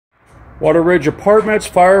Water Ridge Apartments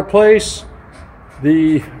fireplace.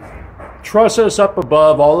 The trusses up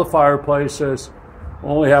above all the fireplaces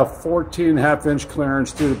only have 14.5-inch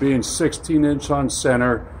clearance due to being 16-inch on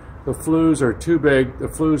center. The flues are too big. The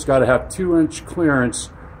flues got to have 2-inch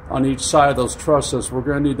clearance on each side of those trusses. We're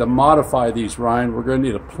going to need to modify these, Ryan. We're going to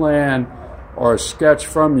need a plan or a sketch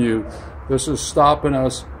from you. This is stopping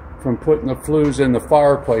us from putting the flues in the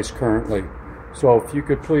fireplace currently. So if you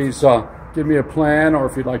could please give me a plan, or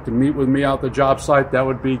if you'd like to meet with me out the job site, that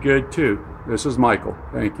would be good too. This is Michael.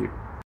 Thank you.